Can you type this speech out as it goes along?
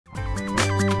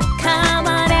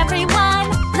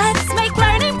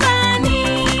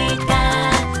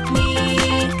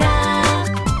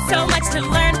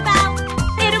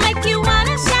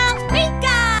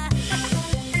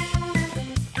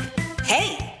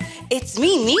it's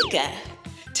me, Meekah.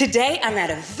 Today, I'm at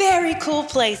a very cool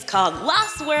place called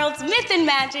Lost World's Myth and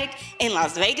Magic in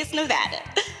Las Vegas, Nevada.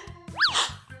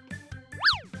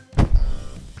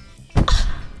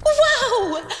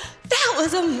 Whoa! That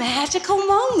was a magical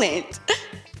moment.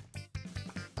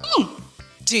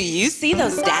 Do you see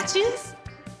those statues?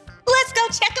 Let's go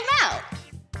check them out.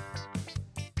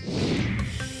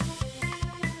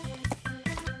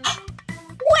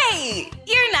 Wait,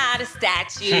 you're not a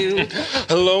statue.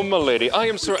 Hello, my lady. I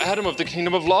am Sir Adam of the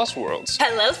Kingdom of Lost Worlds.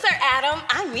 Hello, Sir Adam.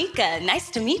 I'm Meekah. Nice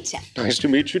to meet you. Nice to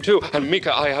meet you, too. And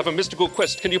Meekah, I have a mystical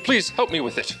quest. Can you please help me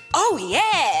with it? Oh,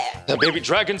 yeah. The baby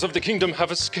dragons of the kingdom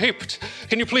have escaped.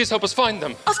 Can you please help us find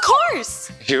them? Of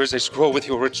course. Here is a scroll with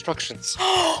your instructions.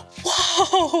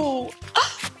 Whoa.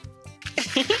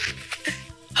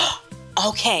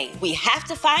 Okay, we have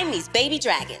to find these baby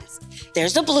dragons.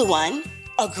 There's a blue one,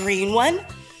 a green one,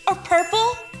 a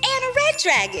purple, and a red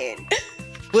dragon.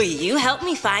 Will you help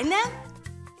me find them?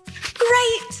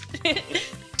 Great.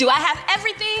 Do I have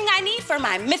everything I need for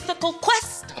my mythical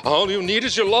quest? All you need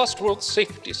is your Lost World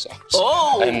safety socks.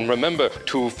 Oh! And remember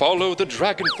to follow the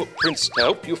dragon footprints to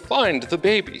help you find the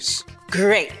babies.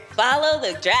 Great. Follow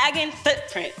the dragon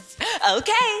footprints.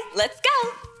 Okay, let's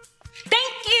go.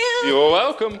 Thank you. You're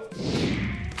welcome.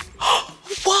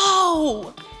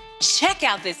 Whoa! Check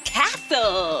out this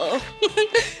castle.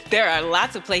 There are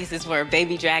lots of places for a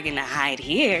baby dragon to hide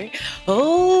here.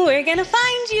 Oh, we're gonna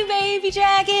find you, baby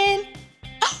dragon.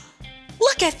 Oh,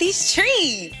 look at these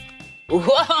trees.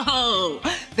 Whoa,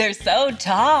 they're so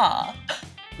tall.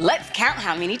 Let's count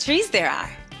how many trees there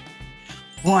are.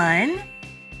 1,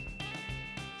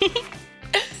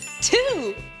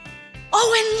 2.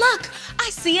 Oh, and look, I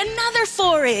see another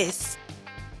forest.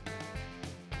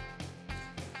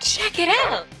 Check it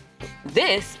out.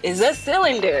 This is a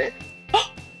cylinder.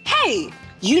 Hey,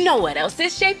 you know what else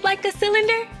is shaped like a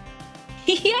cylinder?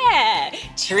 Yeah,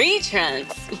 tree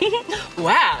trunks.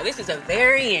 Wow, this is a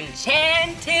very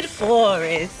enchanted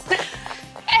forest.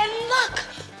 And look,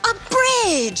 a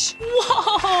bridge.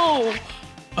 Whoa.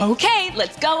 Okay,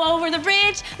 let's go over the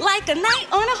bridge like a knight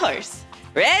on a horse.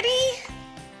 Ready?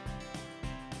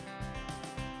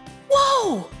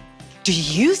 Whoa, do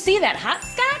you see that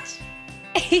hopscotch?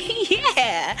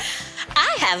 Yeah,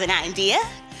 I have an idea.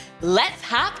 Let's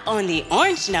hop on the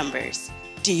orange numbers.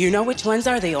 Do you know which ones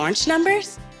are the orange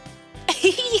numbers?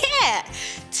 Yeah,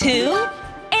 2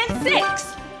 and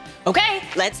 6. Okay,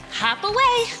 let's hop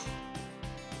away.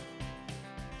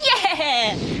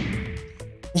 Yeah!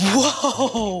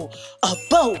 Whoa, a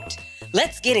boat.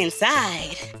 Let's get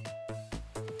inside.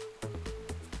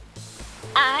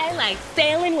 I like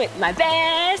sailing with my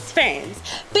best friends,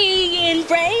 being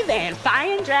brave and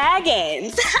fighting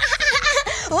dragons.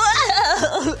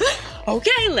 Whoa!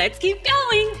 Okay, let's keep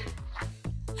going.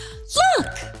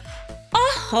 Look, a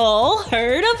whole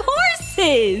herd of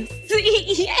horses.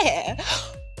 Yeah.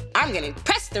 I'm gonna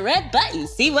press the red button,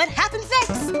 see what happens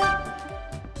next.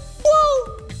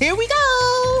 Whoa, here we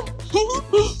go.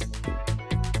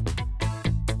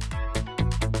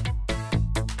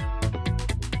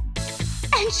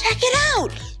 And check it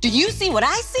out! Do you see what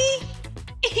I see?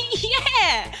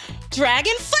 Yeah!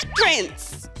 Dragon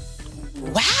footprints!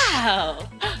 Wow!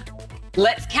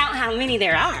 Let's count how many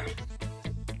there are.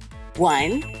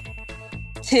 1,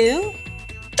 2,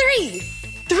 3.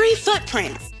 3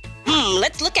 footprints.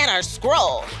 Let's look at our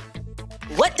scroll.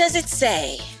 What does it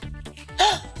say?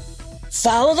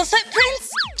 Follow the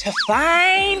footprints to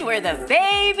find where the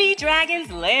baby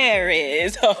dragon's lair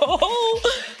is. Oh,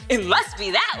 it must be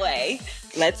that way.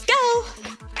 Let's go.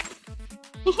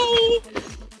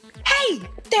 Hey,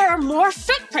 there are more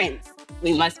footprints.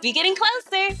 We must be getting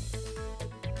closer.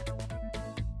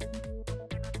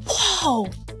 Whoa,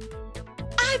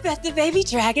 I bet the baby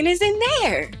dragon is in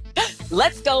there.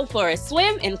 Let's go for a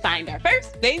swim and find our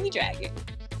first baby dragon.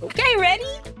 Okay, ready?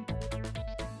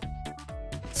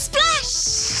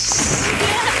 Splash!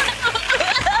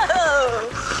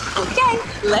 Okay,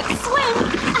 let's swim.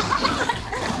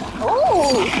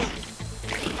 Oh!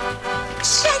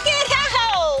 Check it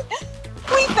out!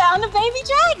 We found a baby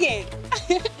dragon!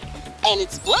 And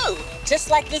it's blue, just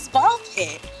like this ball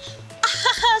pit.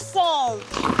 Awesome!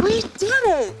 We did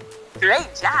it!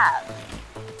 Great job!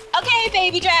 Okay,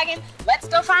 baby dragon, let's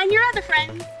go find your other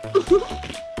friends.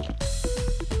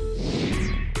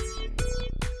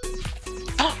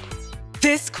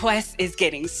 This quest is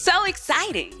getting so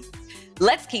exciting.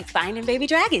 Let's keep finding baby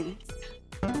dragons.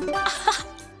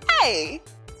 Hey!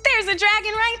 There's a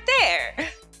dragon right there.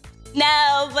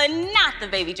 No, but not the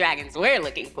baby dragons we're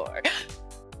looking for.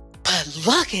 But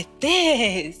look at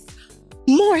this.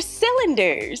 More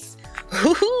cylinders.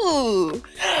 Ooh.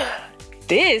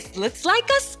 This looks like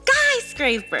a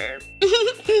skyscraper.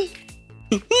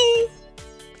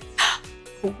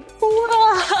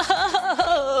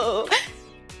 Whoa!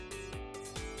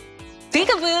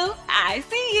 Peekaboo, I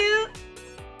see you.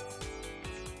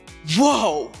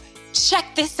 Whoa!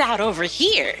 Check this out over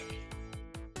here.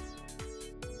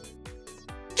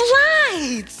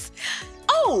 Lights!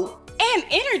 Oh, and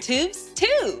inner tubes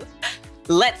too.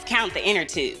 Let's count the inner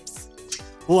tubes.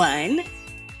 1,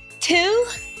 2,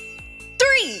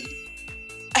 3.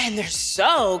 And they're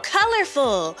so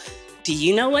colorful. Do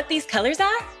you know what these colors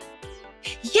are?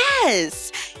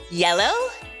 Yes, yellow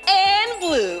and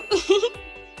blue.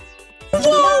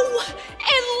 Whoa,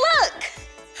 and look,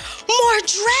 more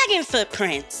dragon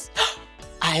footprints.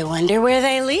 I wonder where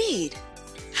they lead.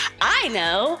 I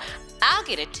know, I'll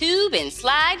get a tube and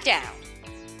slide down.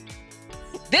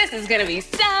 This is gonna be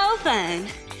so fun.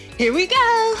 Here we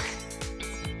go.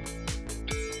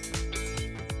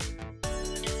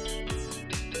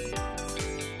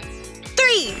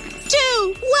 Three,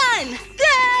 2, 1,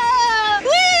 go!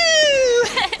 Woo!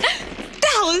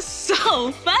 That was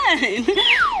so fun.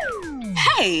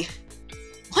 Hey,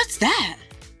 what's that?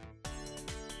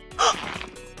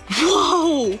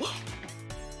 Whoa!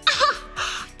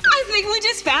 I think we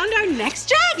just found our next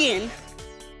dragon.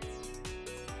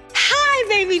 Hi,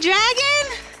 baby dragon.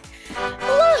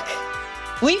 Look,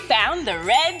 we found the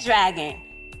red dragon.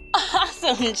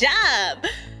 Awesome job.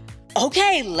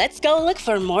 Okay, let's go look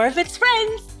for more of its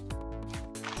friends.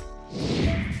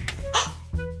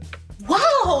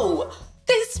 Whoa!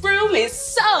 This room is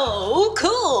so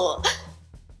cool.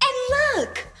 And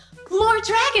look, more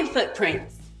dragon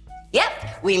footprints.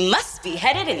 Yep, we must be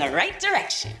headed in the right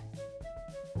direction.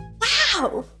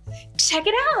 Wow, check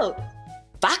it out.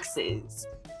 Boxes.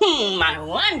 I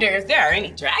wonder if there are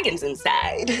any dragons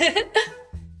inside.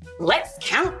 Let's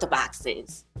count the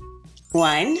boxes.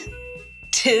 1,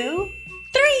 2,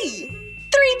 3.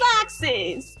 3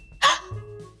 boxes.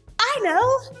 I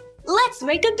know. Let's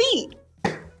make a beat.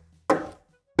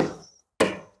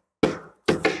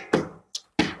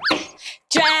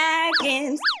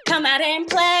 Dragons, come out and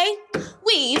play.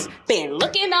 We've been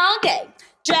looking all day.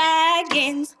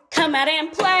 Dragons, come out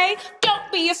and play.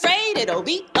 Don't be afraid, it'll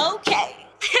be okay.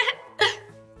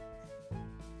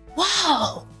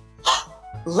 Wow.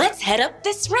 Let's head up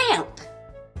this ramp.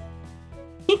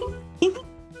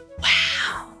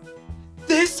 Wow.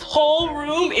 This whole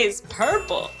room is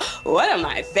purple. One of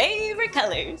my favorite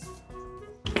colors.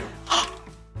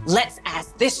 Let's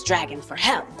ask this dragon for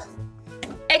help.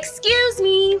 Excuse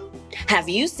me, have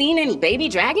you seen any baby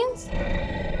dragons?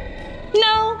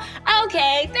 No?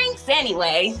 Okay, thanks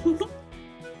anyway.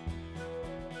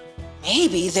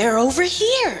 Maybe they're over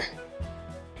here.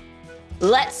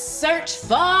 Let's search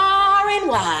far and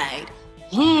wide.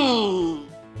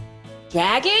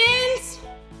 Dragons?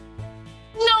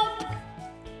 Nope.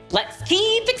 Let's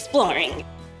keep exploring.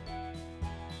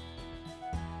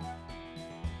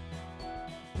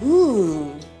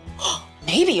 Ooh,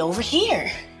 maybe over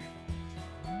here.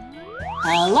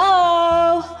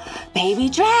 Hello, baby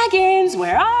dragons,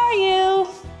 where are you?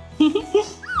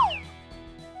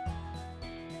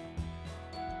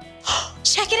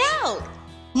 Check it out,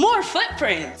 more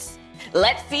footprints.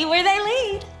 Let's see where they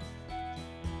lead.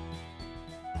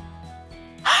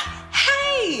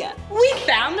 Hey, we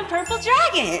found the purple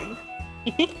dragon.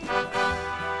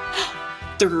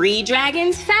 3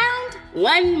 dragons found,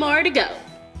 1 more to go.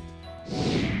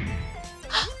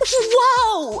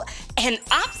 Whoa, an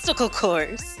obstacle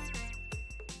course.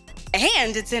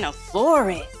 And it's in a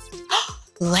forest.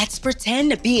 Let's pretend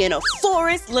to be in a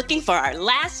forest looking for our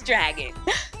last dragon.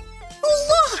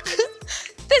 Look,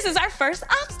 this is our first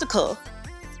obstacle.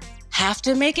 Have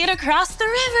to make it across the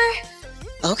river.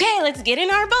 Okay, let's get in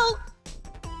our boat.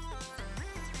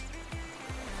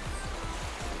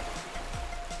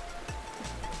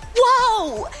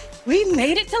 Whoa, we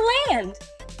made it to land.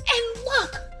 And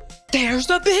look, there's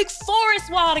a big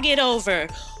forest wall to get over.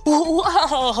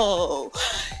 Whoa.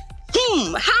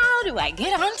 How do I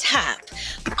get on top?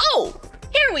 Oh,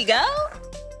 here we go.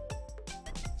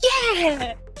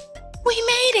 Yeah, we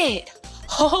made it.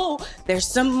 Oh, there's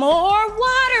some more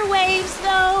water waves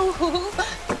though.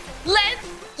 Let's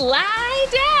slide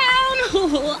down.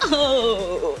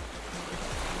 Whoa.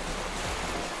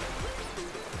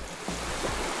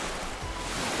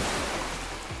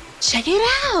 Check it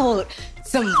out,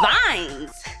 some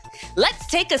vines. Let's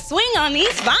take a swing on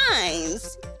these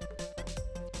vines.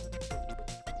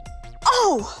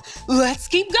 Oh, let's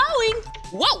keep going.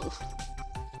 Whoa.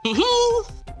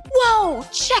 Whoa,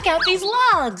 check out these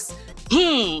logs.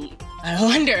 I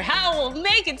wonder how we'll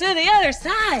make it to the other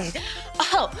side.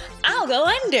 Oh, I'll go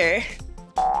under.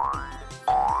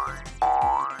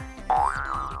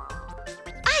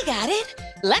 got it.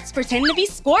 Let's pretend to be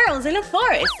squirrels in a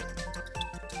forest.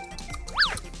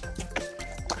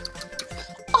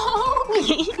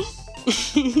 Oh!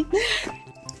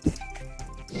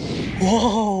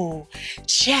 Whoa!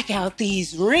 Check out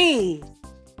these rings.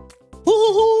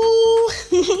 Ooh!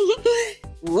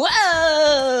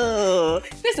 Whoa!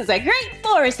 This is a great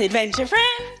forest adventure,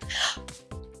 friend.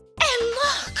 And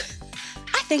look!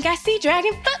 I think I see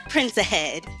dragon footprints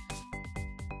ahead.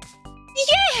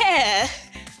 Yeah!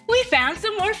 We found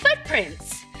some more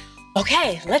footprints.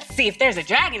 Okay, let's see if there's a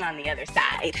dragon on the other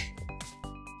side.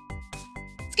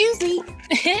 Excuse me.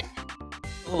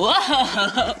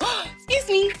 Whoa! Excuse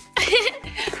me.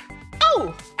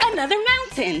 Oh, another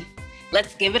mountain.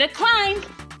 Let's give it a climb.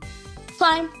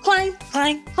 Climb, climb,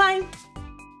 climb, climb.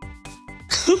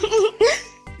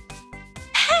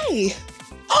 Hey!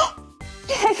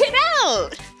 Check it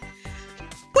out!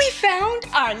 We found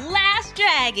our last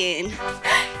dragon.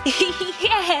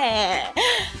 Yeah!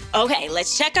 Okay,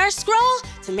 let's check our scroll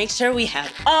to make sure we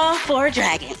have all 4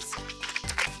 dragons.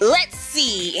 Let's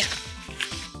see.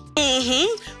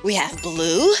 We have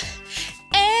blue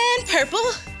and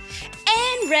purple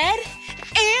and red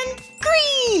and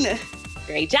green.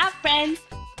 Great job, friends.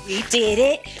 We did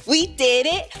it. We did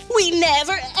it. We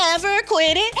never, ever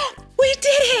quit it. We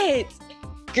did it.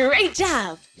 Great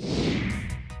job.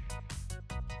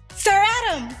 Sir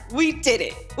Adam, we did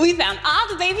it. We found all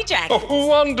the baby dragons. Oh,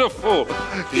 wonderful!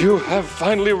 You have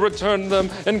finally returned them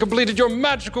and completed your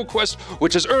magical quest,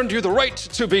 which has earned you the right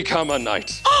to become a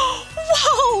knight. Oh,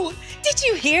 whoa! Did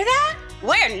you hear that?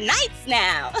 We're knights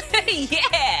now.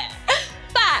 Yeah!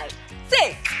 5,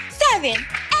 6, 7,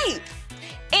 8.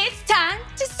 It's time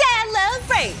to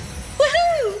celebrate.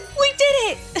 Woohoo! We did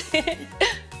it.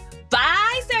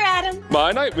 Bye, Sir Adam.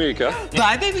 Bye, night, Meekah.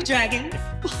 Bye, baby dragons.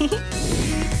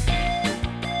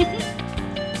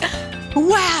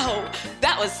 Wow,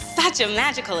 that was such a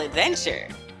magical adventure.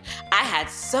 I had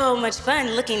so much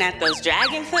fun looking at those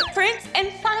dragon footprints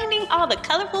and finding all the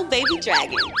colorful baby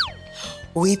dragons.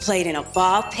 We played in a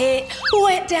ball pit,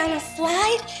 went down a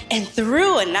slide, and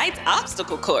through a knight's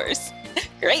obstacle course.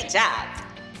 Great job.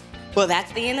 Well,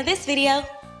 that's the end of this video.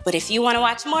 But if you want to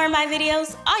watch more of my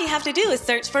videos, all you have to do is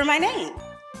search for my name.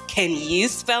 Can you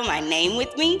spell my name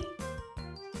with me?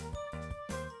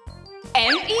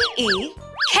 M-E-E-K-A-H,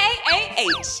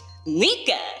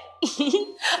 Meekah.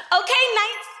 Okay,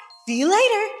 knights, see you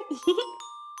later.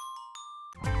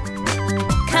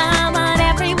 Come on,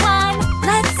 everyone,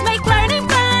 let's make learning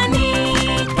fun.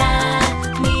 Meekah,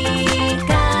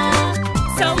 Meekah,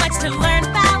 so much to learn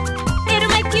about.